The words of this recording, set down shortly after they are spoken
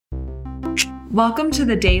Welcome to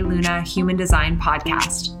the De Luna Human Design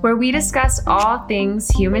Podcast, where we discuss all things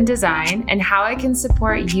human design and how it can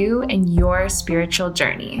support you and your spiritual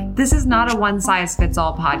journey. This is not a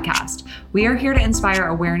one-size-fits-all podcast. We are here to inspire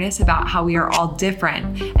awareness about how we are all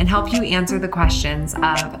different and help you answer the questions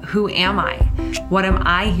of who am I? What am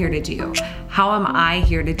I here to do? How am I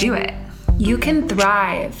here to do it? You can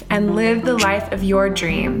thrive and live the life of your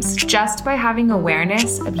dreams just by having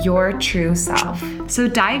awareness of your true self. So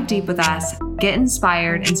dive deep with us, get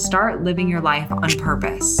inspired, and start living your life on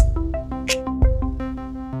purpose.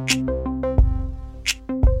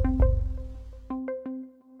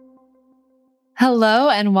 Hello,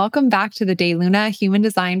 and welcome back to the De Luna Human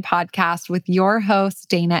Design Podcast with your hosts,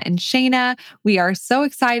 Dana and Shayna. We are so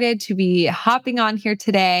excited to be hopping on here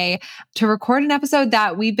today to record an episode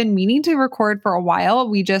that we've been meaning to record for a while.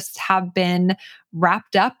 We just have been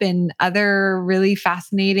wrapped up in other really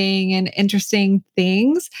fascinating and interesting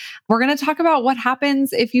things. We're going to talk about what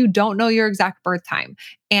happens if you don't know your exact birth time.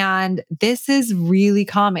 And this is really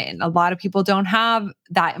common. A lot of people don't have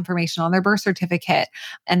that information on their birth certificate,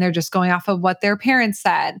 and they're just going off of what their parents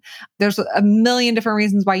said. There's a million different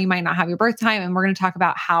reasons why you might not have your birth time. And we're going to talk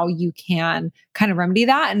about how you can kind of remedy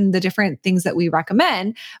that and the different things that we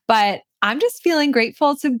recommend. But I'm just feeling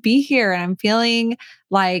grateful to be here, and I'm feeling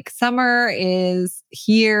like summer is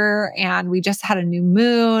here and we just had a new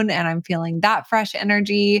moon and I'm feeling that fresh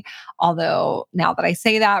energy. Although now that I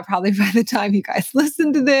say that, probably by the time you guys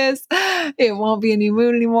listen to this, it won't be a new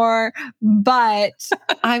moon anymore, but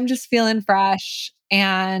I'm just feeling fresh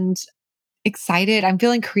and excited. I'm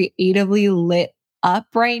feeling creatively lit up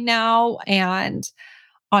right now and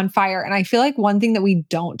on fire. And I feel like one thing that we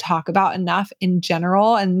don't talk about enough in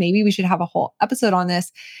general, and maybe we should have a whole episode on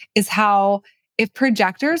this, is how if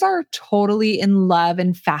projectors are totally in love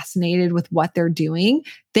and fascinated with what they're doing,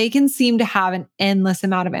 they can seem to have an endless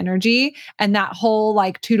amount of energy. And that whole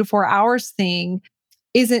like 2 to 4 hours thing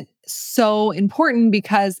isn't so important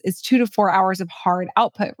because it's 2 to 4 hours of hard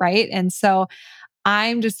output, right? And so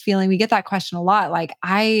I'm just feeling, we get that question a lot. Like,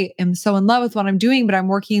 I am so in love with what I'm doing, but I'm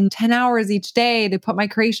working 10 hours each day to put my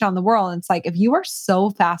creation on the world. And it's like, if you are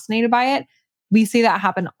so fascinated by it, we see that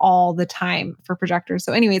happen all the time for projectors.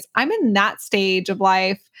 So anyways, I'm in that stage of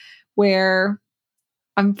life where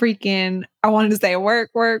I'm freaking, I wanted to say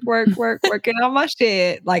working on my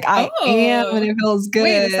shit. Like I am, and it feels good.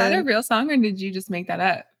 Wait, is that a real song or did you just make that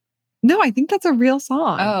up? No, I think that's a real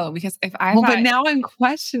song. Oh, because if I but now I'm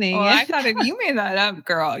questioning it. I thought if you made that up,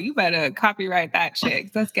 girl, you better copyright that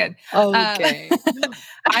shit. That's good. Okay.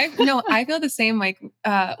 I feel the same. Like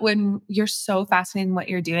when you're so fascinated in what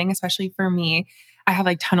you're doing, especially for me, I have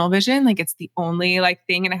like tunnel vision. Like it's the only like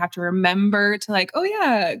thing, and I have to remember to like, oh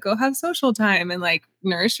yeah, go have social time and like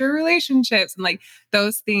nourish your relationships and like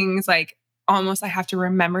those things. Like almost I have to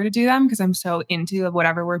remember to do them because I'm so into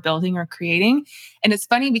whatever we're building or creating. And it's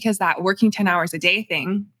funny because that working 10 hours a day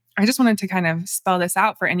thing, I just wanted to kind of spell this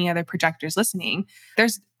out for any other projectors listening.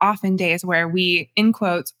 There's often days where we, in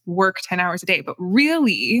quotes, work 10 hours a day, but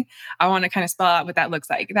really, I want to kind of spell out what that looks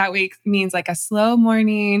like. That week means like a slow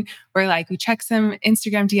morning where like we check some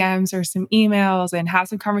Instagram DMs or some emails and have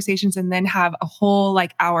some conversations and then have a whole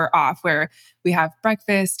like hour off where we have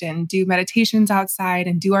breakfast and do meditations outside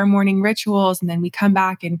and do our morning rituals. And then we come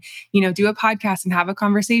back and, do a podcast and have a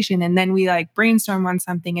conversation. And then we like brainstorm on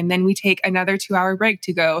something. And then we take another 2-hour break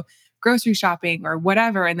to go grocery shopping or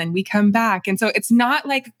whatever. And then we come back. And so it's not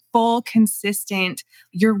like full consistent,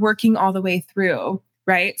 you're working all the way through,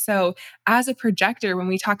 right? So as a projector, when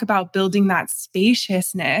we talk about building that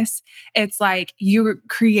spaciousness, it's like you're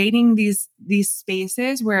creating these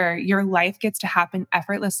spaces where your life gets to happen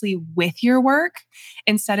effortlessly with your work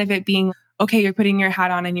instead of it being, okay, you're putting your hat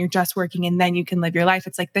on and you're just working and then you can live your life.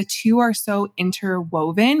 It's like the two are so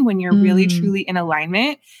interwoven when you're really truly in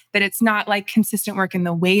alignment that it's not like consistent work in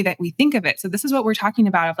the way that we think of it. So this is what we're talking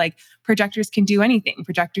about of like projectors can do anything.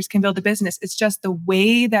 Projectors can build a business. It's just the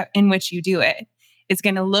way that in which you do it is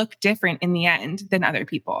going to look different in the end than other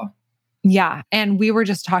people. Yeah. And we were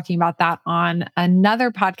just talking about that on another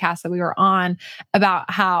podcast that we were on about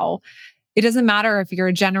how it doesn't matter if you're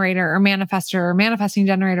a generator or manifestor or manifesting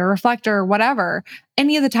generator, reflector, or whatever.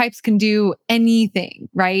 Any of the types can do anything,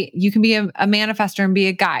 right? You can be a manifestor and be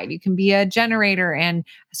a guide. You can be a generator and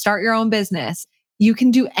start your own business. You can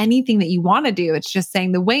do anything that you want to do. It's just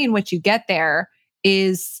saying the way in which you get there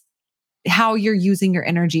is how you're using your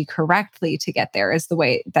energy correctly to get there is the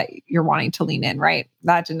way that you're wanting to lean in, right?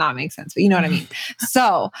 That did not make sense, but you know what I mean?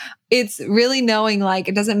 So it's really knowing like,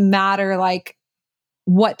 it doesn't matter like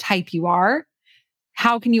what type you are,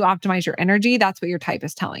 how can you optimize your energy? That's what your type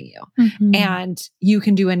is telling you. And you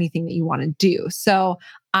can do anything that you want to do. So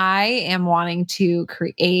I am wanting to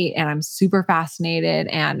create, and I'm super fascinated,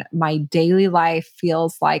 and my daily life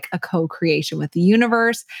feels like a co-creation with the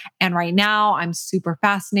universe. And right now I'm super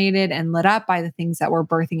fascinated and lit up by the things that we're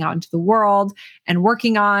birthing out into the world and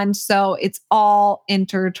working on. So it's all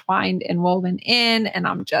intertwined and woven in, and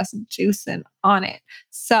I'm just juicing on it.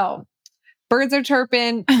 So birds are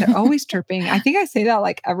chirping. They're always chirping. I think I say that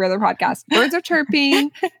like every other podcast. Birds are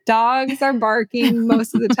chirping. Dogs are barking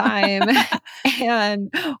most of the time.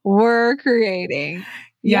 And we're creating.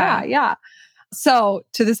 Yeah. So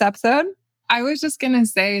to this episode, I was just going to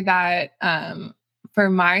say that for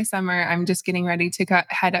my summer, I'm just getting ready to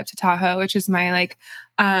head up to Tahoe, which is my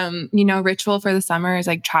ritual for the summer is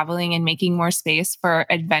like traveling and making more space for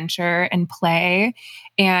adventure and play.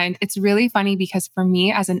 And it's really funny because for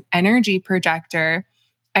me as an energy projector,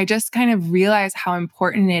 I just kind of realize how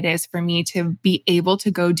important it is for me to be able to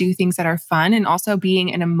go do things that are fun, and also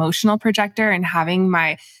being an emotional projector and having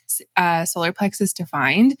my solar plexus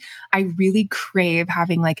defined. I really crave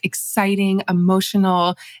having like exciting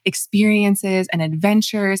emotional experiences and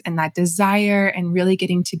adventures and that desire and really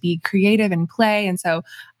getting to be creative and play. And so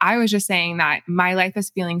I was just saying that my life is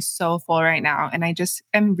feeling so full right now. And I just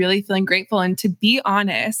am really feeling grateful. And to be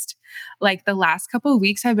honest, like the last couple of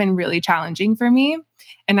weeks have been really challenging for me.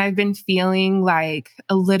 And I've been feeling like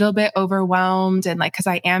a little bit overwhelmed, and like, cause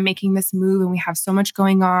I am making this move and we have so much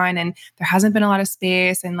going on and there hasn't been a lot of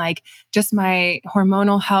space, and like just my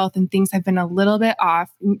hormonal health and things have been a little bit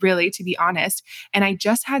off, really, to be honest. And I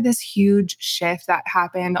just had this huge shift that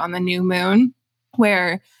happened on the new moon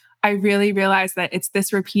where I really realized that it's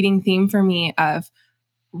this repeating theme for me of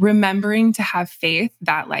remembering to have faith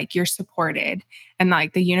that like you're supported and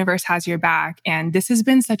like the universe has your back. And this has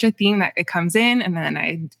been such a theme that it comes in and then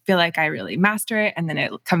I feel like I really master it and then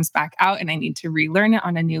it comes back out and I need to relearn it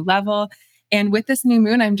on a new level. And with this new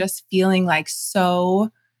moon, I'm just feeling like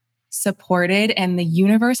so supported, and the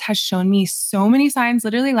universe has shown me so many signs.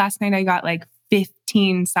 Literally last night I got like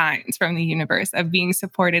 15 signs from the universe of being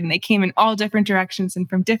supported, and they came in all different directions and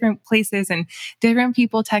from different places and different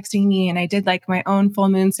people texting me. And I did like my own full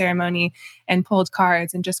moon ceremony and pulled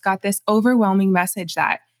cards and just got this overwhelming message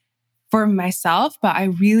that for myself, but I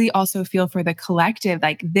really also feel for the collective,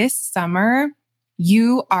 like this summer,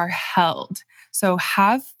 you are held. So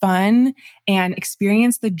have fun and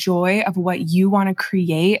experience the joy of what you want to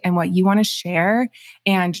create and what you want to share,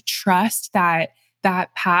 and trust that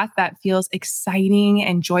that path that feels exciting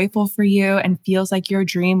and joyful for you and feels like your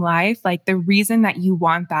dream life, like the reason that you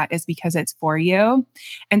want that is because it's for you.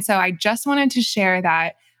 And so I just wanted to share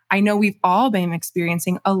that I know we've all been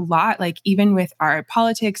experiencing a lot, like even with our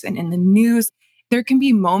politics and in the news, there can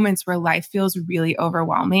be moments where life feels really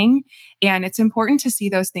overwhelming. And it's important to see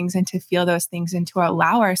those things and to feel those things and to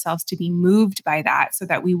allow ourselves to be moved by that so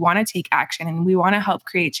that we want to take action and we want to help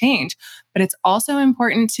create change. But it's also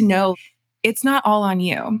important to know it's not all on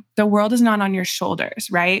you. The world is not on your shoulders,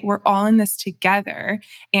 right? We're all in this together.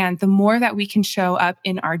 And the more that we can show up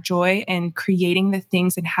in our joy and creating the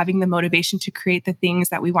things and having the motivation to create the things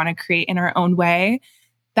that we want to create in our own way,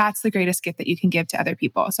 that's the greatest gift that you can give to other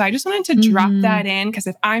people. So I just wanted to drop that in, because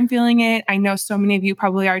if I'm feeling it, I know so many of you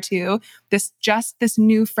probably are too. This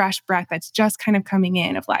new fresh breath that's just kind of coming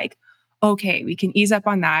in of like, okay, we can ease up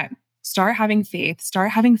on that. Start having faith, start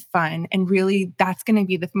having fun. And really, that's going to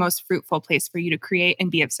be the most fruitful place for you to create and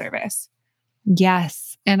be of service.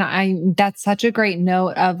 Yes. And that's such a great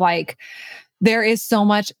note of like, there is so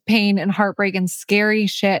much pain and heartbreak and scary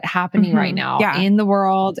shit happening right now in the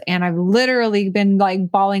world. And I've literally been like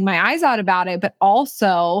bawling my eyes out about it, but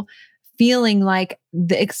also feeling like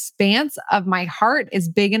the expanse of my heart is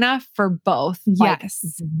big enough for both.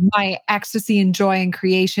 Yes. Like my ecstasy and joy and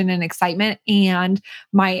creation and excitement, and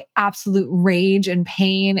my absolute rage and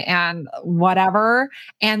pain and whatever.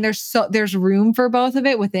 And there's room for both of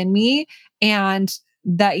it within me. And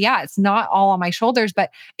that, it's not all on my shoulders,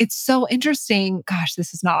 but it's so interesting. Gosh,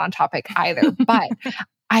 this is not on topic either, but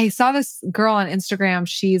I saw this girl on Instagram.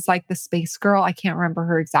 She's like the space girl. I can't remember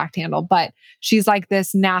her exact handle, but she's like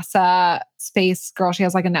this NASA space girl. She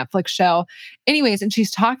has like a Netflix show. Anyways, and she's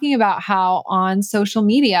talking about how on social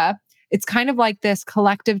media, it's kind of like this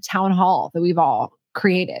collective town hall that we've all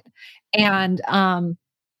created. And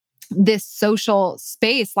this social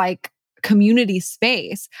space, like community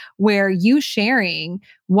space, where you sharing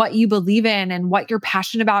what you believe in and what you're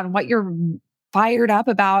passionate about and what you're fired up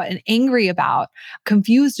about and angry about,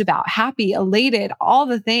 confused about, happy, elated, all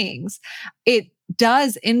the things, it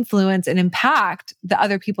does influence and impact the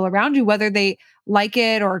other people around you, whether they like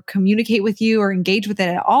it or communicate with you or engage with it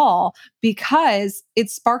at all because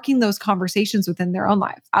it's sparking those conversations within their own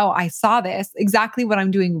life. Oh, I saw this, exactly what I'm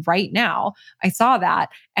doing right now. I saw that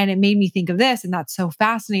and it made me think of this. And that's so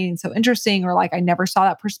fascinating, so interesting. Or like, I never saw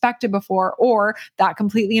that perspective before, or that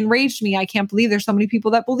completely enraged me. I can't believe there's so many people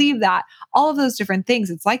that believe that. All of those different things.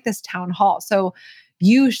 It's like this town hall. So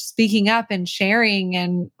you speaking up and sharing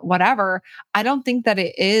and whatever, I don't think that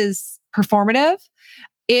it is performative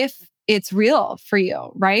if it's real for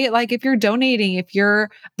you, right? Like if you're donating,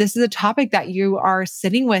 this is a topic that you are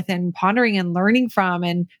sitting with and pondering and learning from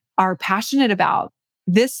and are passionate about.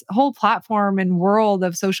 This whole platform and world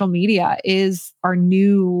of social media is our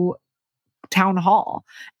new town hall.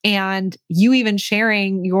 And you even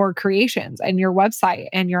sharing your creations and your website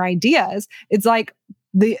and your ideas, it's like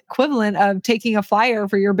the equivalent of taking a flyer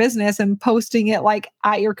for your business and posting it like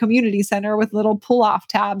at your community center with little pull off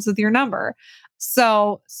tabs with your number.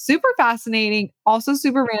 So super fascinating, also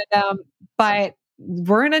super random, but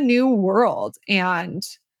we're in a new world and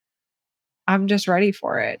I'm just ready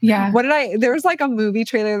for it. Yeah. There was like a movie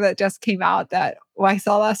trailer that just came out that I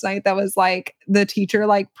saw last night that was like the teacher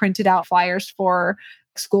like printed out flyers for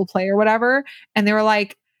school play or whatever. And they were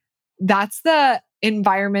like, that's the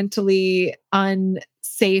environmentally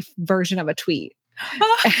unsafe version of a tweet.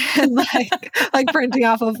 And like printing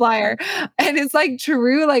off a flyer. And it's like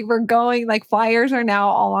true, like we're going, like flyers are now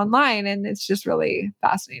all online and it's just really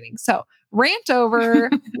fascinating. So rant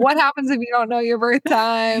over. What happens if you don't know your birth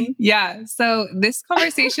time? Yeah. So this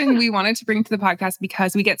conversation we wanted to bring to the podcast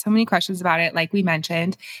because we get so many questions about it, like we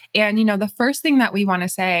mentioned. And, the first thing that we want to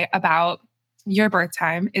say about your birth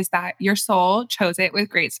time is that your soul chose it with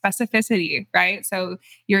great specificity, right? So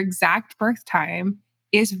your exact birth time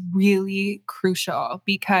is really crucial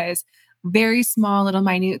because very small little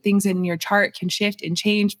minute things in your chart can shift and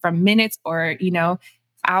change from minutes or,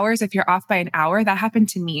 hours. If you're off by an hour, that happened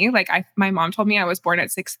to me. Like my mom told me I was born at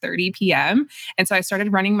 6:30 p.m. And so I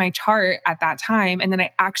started running my chart at that time. And then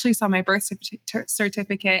I actually saw my birth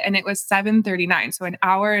certificate and it was 7:39. So an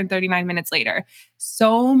hour and 39 minutes later.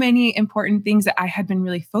 So many important things that I had been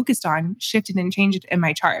really focused on shifted and changed in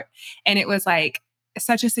my chart. And it was like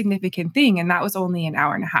such a significant thing. And that was only an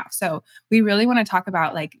hour and a half. So we really want to talk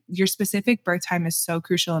about like your specific birth time is so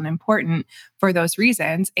crucial and important for those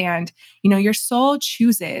reasons. And, your soul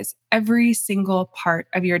chooses every single part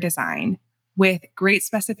of your design with great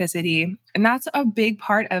specificity. And that's a big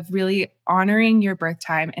part of really honoring your birth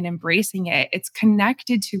time and embracing it. It's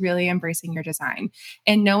connected to really embracing your design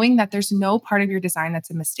and knowing that there's no part of your design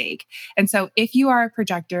that's a mistake. And so if you are a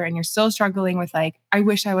projector and you're still struggling with like, I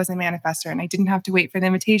wish I was a manifestor and I didn't have to wait for the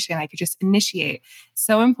invitation, I could just initiate. It's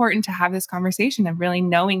so important to have this conversation of really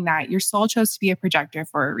knowing that your soul chose to be a projector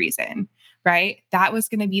for a reason, right? That was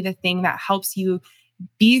going to be the thing that helps you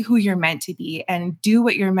be who you're meant to be and do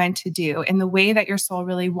what you're meant to do in the way that your soul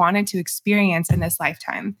really wanted to experience in this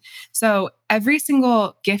lifetime. So every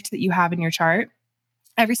single gift that you have in your chart,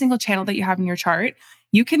 every single channel that you have in your chart,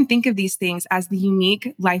 you can think of these things as the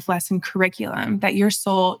unique life lesson curriculum that your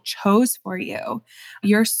soul chose for you.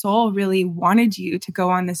 Your soul really wanted you to go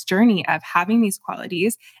on this journey of having these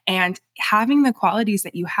qualities, and having the qualities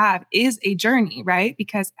that you have is a journey, right?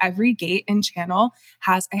 Because every gate and channel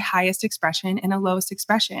has a highest expression and a lowest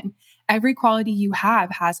expression. Every quality you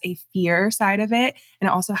have has a fear side of it, and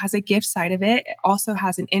it also has a gift side of it. It also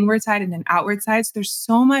has an inward side and an outward side. So there's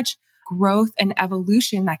so much growth and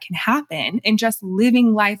evolution that can happen in just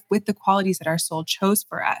living life with the qualities that our soul chose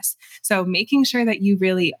for us. So making sure that you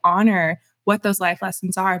really honor what those life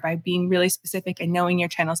lessons are by being really specific and knowing your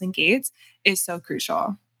channels and gates is so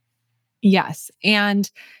crucial. Yes.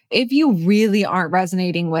 And if you really aren't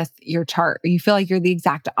resonating with your chart, or you feel like you're the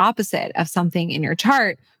exact opposite of something in your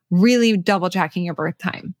chart, really double checking your birth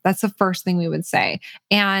time. That's the first thing we would say.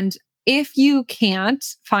 And if you can't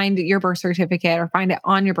find your birth certificate or find it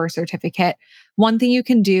on your birth certificate, one thing you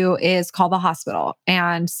can do is call the hospital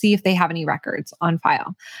and see if they have any records on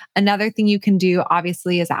file. Another thing you can do,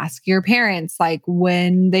 obviously, is ask your parents, like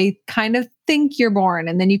when they kind of think you're born,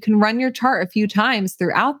 and then you can run your chart a few times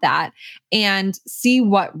throughout that and see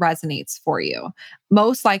what resonates for you.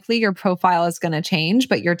 Most likely your profile is going to change,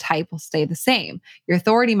 but your type will stay the same. Your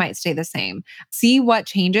authority might stay the same. See what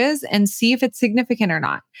changes and see if it's significant or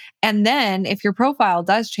not. And then if your profile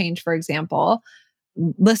does change, for example,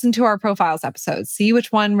 listen to our profiles episodes, see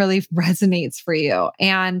which one really resonates for you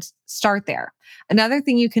and start there. Another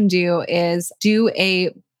thing you can do is do a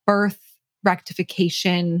birth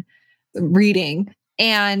rectification reading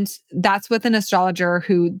And that's with an astrologer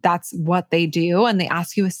who that's what they do. And they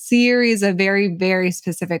ask you a series of very, very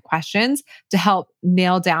specific questions to help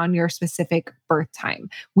nail down your specific birth time.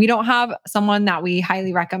 We don't have someone that we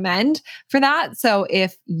highly recommend for that. So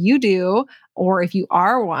if you do, or if you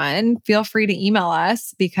are one, feel free to email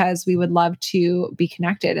us because we would love to be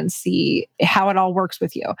connected and see how it all works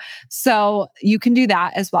with you. So you can do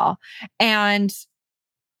that as well. And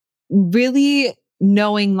really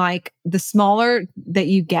knowing like the smaller that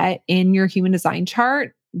you get in your human design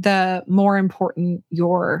chart, the more important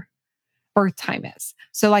your birth time is.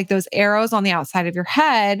 So like those arrows on the outside of your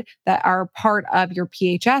head that are part of your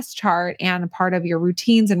PHS chart and a part of your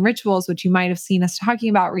routines and rituals, which you might have seen us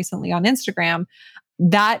talking about recently on Instagram,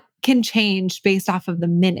 that can change based off of the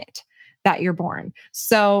minute that you're born.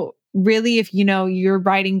 So really, if you know you're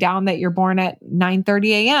writing down that you're born at 9:30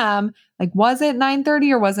 a.m., like was it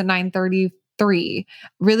 9:30 or was it 9:33?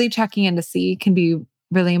 Really checking in to see can be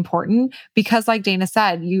really important because like Dana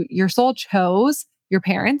said, your soul chose your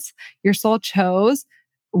parents, your soul chose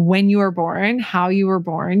when you were born, how you were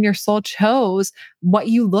born, your soul chose what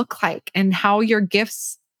you look like and how your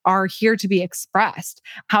gifts are here to be expressed,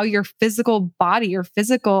 how your physical body, your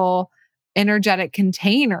physical energetic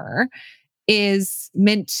container is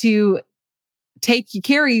meant to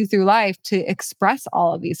carry you through life to express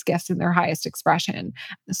all of these gifts in their highest expression.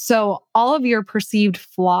 So all of your perceived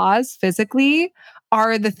flaws physically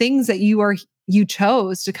are the things that you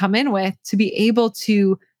chose to come in with to be able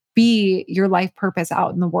to be your life purpose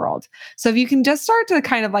out in the world. So if you can just start to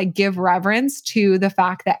kind of like give reverence to the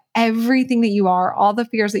fact that everything that you are, all the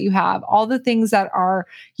fears that you have, all the things that are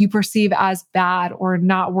you perceive as bad or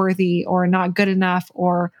not worthy or not good enough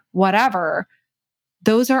or whatever,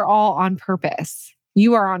 those are all on purpose.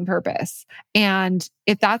 You are on purpose. And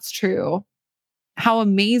if that's true, how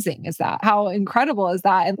amazing is that? How incredible is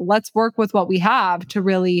that? And let's work with what we have to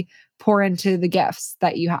really pour into the gifts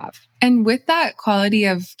that you have. And with that quality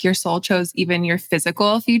of your soul chose even your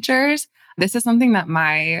physical features, this is something that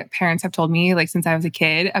my parents have told me like since I was a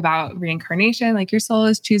kid about reincarnation, like your soul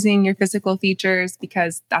is choosing your physical features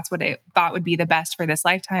because that's what it thought would be the best for this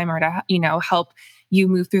lifetime or to, help you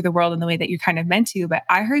move through the world in the way that you're kind of meant to. But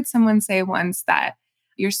I heard someone say once that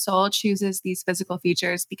your soul chooses these physical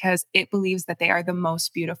features because it believes that they are the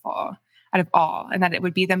most beautiful out of all and that it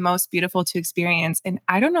would be the most beautiful to experience. And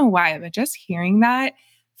I don't know why, but just hearing that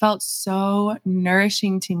felt so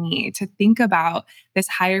nourishing to me to think about this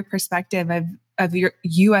higher perspective of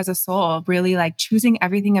you as a soul, really like choosing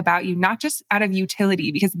everything about you, not just out of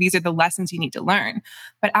utility, because these are the lessons you need to learn,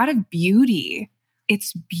 but out of beauty.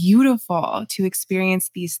 It's beautiful to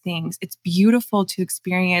experience these things. It's beautiful to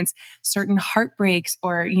experience certain heartbreaks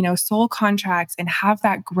or, soul contracts and have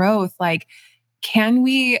that growth. Like, can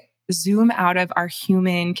we zoom out of our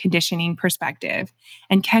human conditioning perspective?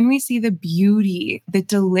 And can we see the beauty, the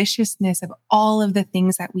deliciousness of all of the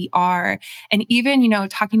things that we are? And even,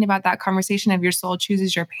 talking about that conversation of your soul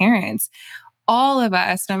chooses your parents, all of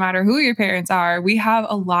us, no matter who your parents are, we have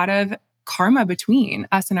a lot of karma between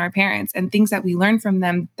us and our parents and things that we learn from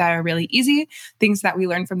them that are really easy, things that we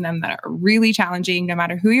learn from them that are really challenging, no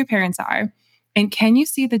matter who your parents are. And can you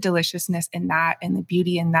see the deliciousness in that and the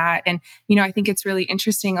beauty in that? And, I think it's really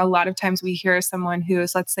interesting. A lot of times we hear someone who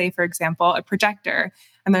is, let's say, for example, a projector,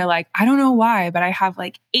 and they're like, I don't know why, but I have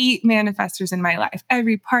like 8 manifestors in my life.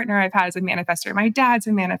 Every partner I've had is a manifestor. My dad's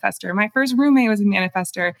a manifestor. My first roommate was a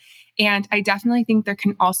manifestor. And I definitely think there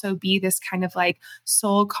can also be this kind of like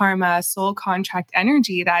soul karma, soul contract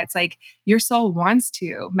energy that's like your soul wants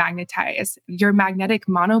to magnetize. Your magnetic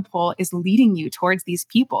monopole is leading you towards these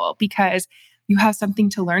people because you have something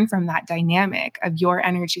to learn from that dynamic of your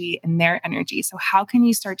energy and their energy. So how can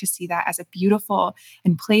you start to see that as a beautiful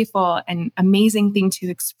and playful and amazing thing to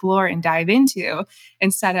explore and dive into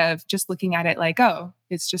instead of just looking at it like, oh,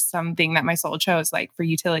 it's just something that my soul chose like for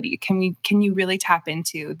utility? Can you really tap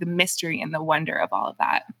into the mystery and the wonder of all of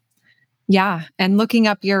that? Yeah. And looking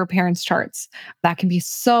up your parents' charts, that can be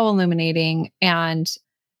so illuminating.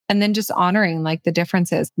 And then just honoring like the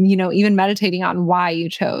differences, even meditating on why you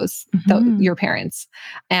chose your parents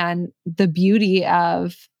and the beauty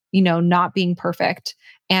of, not being perfect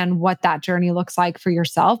and what that journey looks like for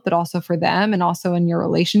yourself, but also for them and also in your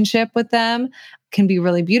relationship with them can be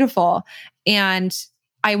really beautiful. And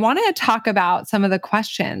I want to talk about some of the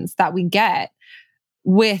questions that we get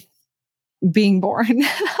with being born.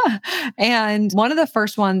 And one of the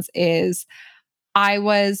first ones is, I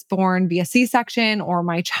was born via C-section or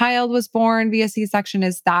my child was born via C-section.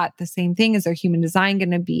 Is that the same thing? Is their human design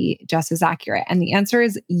going to be just as accurate? And the answer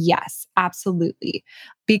is yes, absolutely.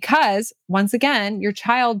 Because once again, your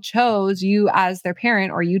child chose you as their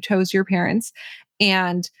parent or you chose your parents.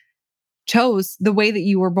 and chose the way that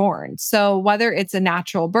you were born. So whether it's a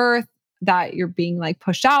natural birth that you're being like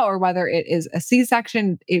pushed out or whether it is a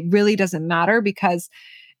C-section, it really doesn't matter because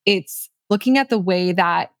it's looking at the way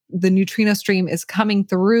that the neutrino stream is coming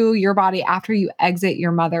through your body after you exit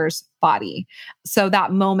your mother's body. So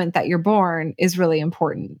that moment that you're born is really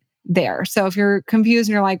important there. So if you're confused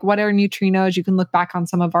and you're like, what are neutrinos? You can look back on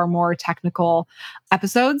some of our more technical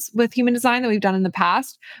episodes with human design that we've done in the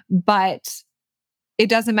past, but it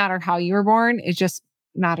doesn't matter how you were born. It just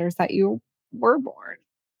matters that you were born.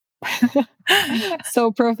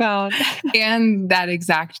 So profound. And that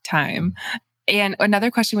exact time. And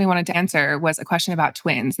another question we wanted to answer was a question about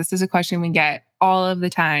twins. This is a question we get all of the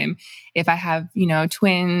time. If I have,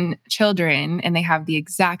 twin children and they have the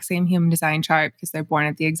exact same human design chart because they're born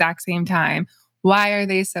at the exact same time, why are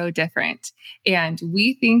they so different? And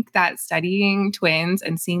we think that studying twins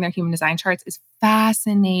and seeing their human design charts is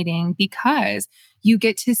fascinating because you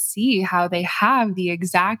get to see how they have the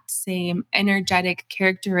exact same energetic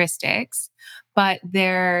characteristics, but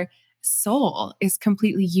their soul is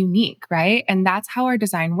completely unique, right? And that's how our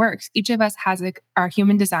design works. Each of us has our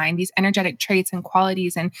human design, these energetic traits and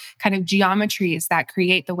qualities and kind of geometries that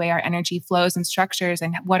create the way our energy flows and structures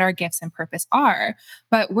and what our gifts and purpose are.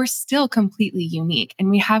 But we're still completely unique and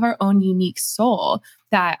we have our own unique soul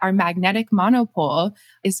that our magnetic monopole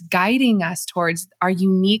is guiding us towards our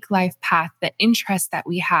unique life path. The interests that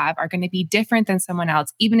we have are going to be different than someone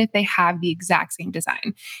else, even if they have the exact same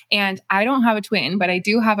design. And I don't have a twin, but I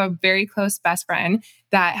do have a very close best friend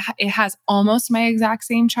that it has almost my exact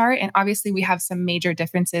same chart. And obviously we have some major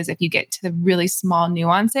differences if you get to the really small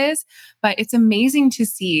nuances, but it's amazing to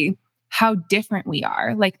see how different we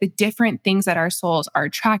are, like the different things that our souls are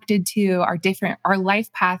attracted to are different. Our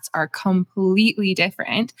life paths are completely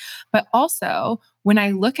different. But also, when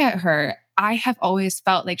I look at her, I have always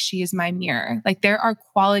felt like she is my mirror. Like there are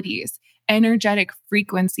qualities, energetic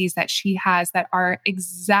frequencies that she has that are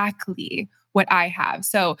exactly what I have.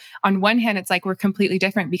 So on one hand, it's like we're completely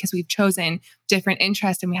different because we've chosen different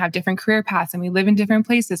interests and we have different career paths and we live in different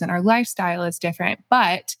places and our lifestyle is different.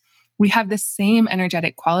 But we have the same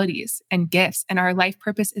energetic qualities and gifts, and our life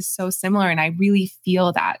purpose is so similar. And I really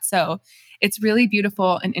feel that. So it's really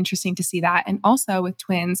beautiful and interesting to see that. And also with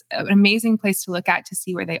twins, an amazing place to look at to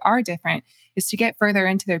see where they are different is to get further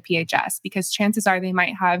into their PHS, because chances are they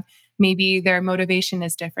might have maybe their motivation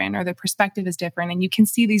is different or their perspective is different. And you can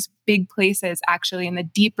see these big places actually in the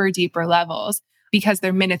deeper levels because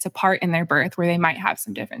they're minutes apart in their birth where they might have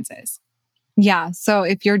some differences. Yeah. So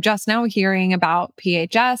if you're just now hearing about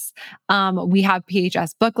PHS, we have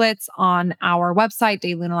PHS booklets on our website,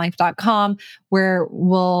 daylunalife.com, where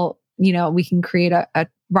we can create a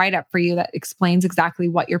write-up for you that explains exactly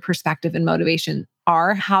what your perspective and motivation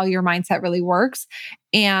are, how your mindset really works.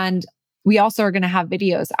 And we also are going to have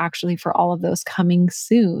videos actually for all of those coming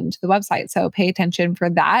soon to the website. So pay attention for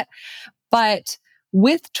that. But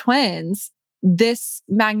with twins, this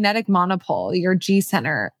magnetic monopole, your G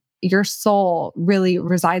center, your soul really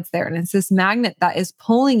resides there. And it's this magnet that is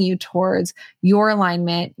pulling you towards your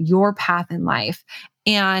alignment, your path in life.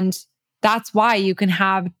 And that's why you can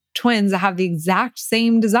have twins that have the exact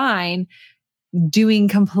same design doing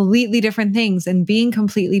completely different things and being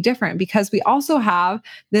completely different, because we also have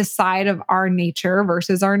this side of our nature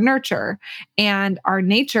versus our nurture. And our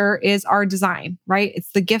nature is our design, right?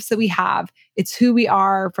 It's the gifts that we have. It's who we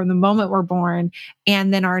are from the moment we're born.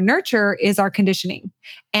 And then our nurture is our conditioning.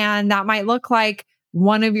 And that might look like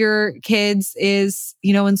one of your kids is,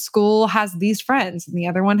 in school has these friends and the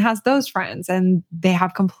other one has those friends, and they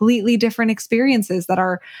have completely different experiences that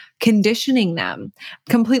are conditioning them,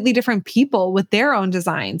 completely different people with their own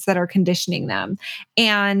designs that are conditioning them.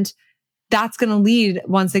 And that's going to lead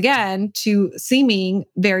once again to seeming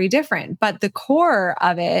very different. But the core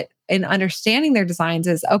of it in understanding their designs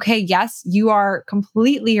is, okay, yes, you are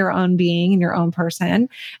completely your own being and your own person,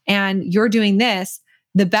 and you're doing this.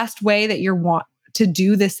 The best way that you to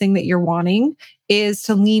do this thing that you're wanting is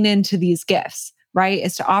to lean into these gifts, right?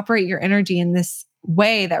 Is to operate your energy in this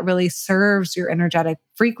way that really serves your energetic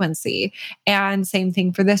frequency. And same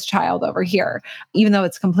thing for this child over here. Even though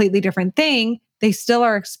it's a completely different thing, they still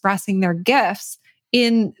are expressing their gifts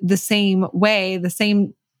in the same way. The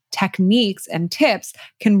same techniques and tips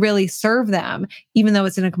can really serve them, even though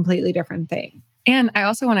it's in a completely different thing. And I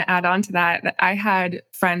also want to add on to that I had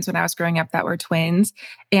friends when I was growing up that were twins,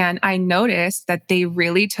 and I noticed that they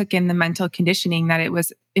really took in the mental conditioning that it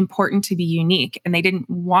was important to be unique and they didn't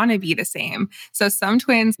want to be the same. So some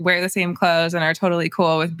twins wear the same clothes and are totally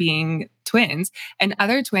cool with being twins. And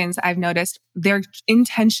other twins, I've noticed they're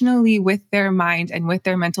intentionally with their mind and with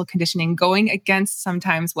their mental conditioning going against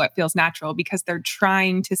sometimes what feels natural because they're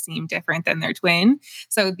trying to seem different than their twin.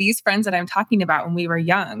 So these friends that I'm talking about when we were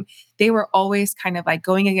young, they were always kind of like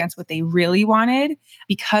going against what they really wanted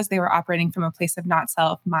because they were operating from a place of not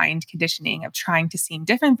self, mind conditioning, of trying to seem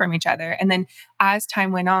different from each other. And then as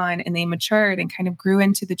time went on and they matured and kind of grew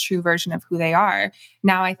into the true version of who they are,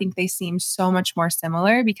 now I think they seem so much more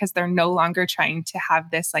similar because they're no longer trying to have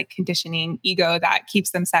this like conditioning ego that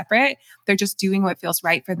keeps them separate. They're just doing what feels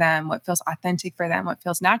right for them, what feels authentic for them, what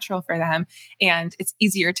feels natural for them. And it's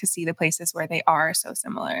easier to see the places where they are so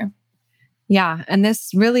similar. Yeah. And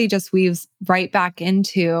this really just weaves right back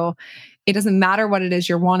into it doesn't matter what it is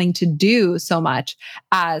you're wanting to do so much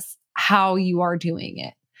as how you are doing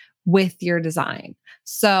it with your design.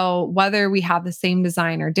 So whether we have the same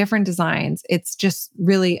design or different designs, it's just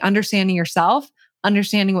really understanding yourself,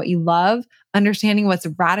 understanding what you love, understanding what's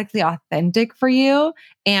radically authentic for you,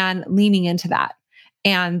 and leaning into that.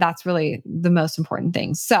 And that's really the most important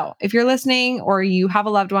thing. So if you're listening or you have a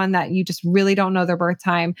loved one that you just really don't know their birth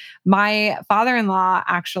time, my father-in-law,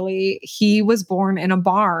 actually, he was born in a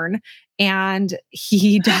barn and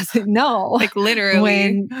he doesn't know. Like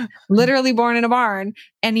literally. Literally born in a barn,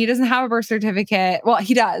 and he doesn't have a birth certificate. Well,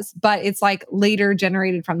 he does, but it's like later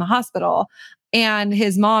generated from the hospital. And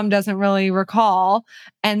his mom doesn't really recall.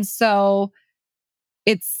 And so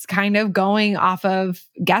it's kind of going off of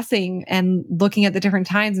guessing and looking at the different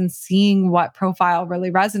times and seeing what profile really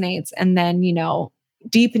resonates. And then,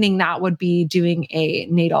 deepening that would be doing a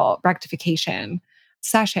natal rectification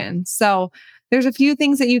session. So there's a few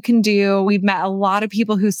things that you can do. We've met a lot of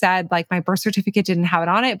people who said, like, my birth certificate didn't have it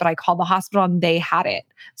on it, but I called the hospital and they had it.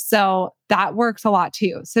 So that works a lot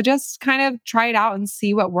too. So just kind of try it out and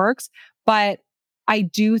see what works. But I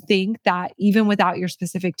do think that even without your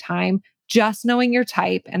specific time, just knowing your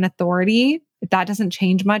type and authority, if that doesn't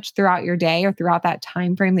change much throughout your day or throughout that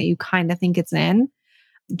time frame that you kind of think it's in,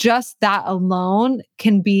 just that alone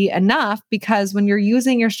can be enough, because when you're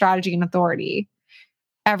using your strategy and authority,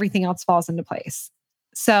 everything else falls into place.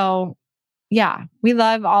 So yeah, we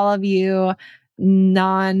love all of you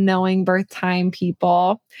non-knowing birth time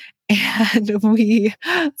people, and we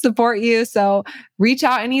support you. So reach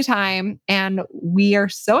out anytime. And we are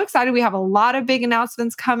so excited. We have a lot of big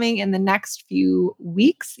announcements coming in the next few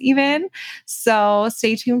weeks, even. So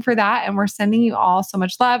stay tuned for that. And we're sending you all so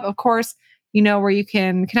much love. Of course, you know where you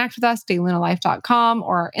can connect with us, daylunalife.com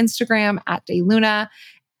or Instagram @dayluna,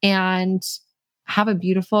 and have a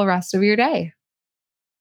beautiful rest of your day.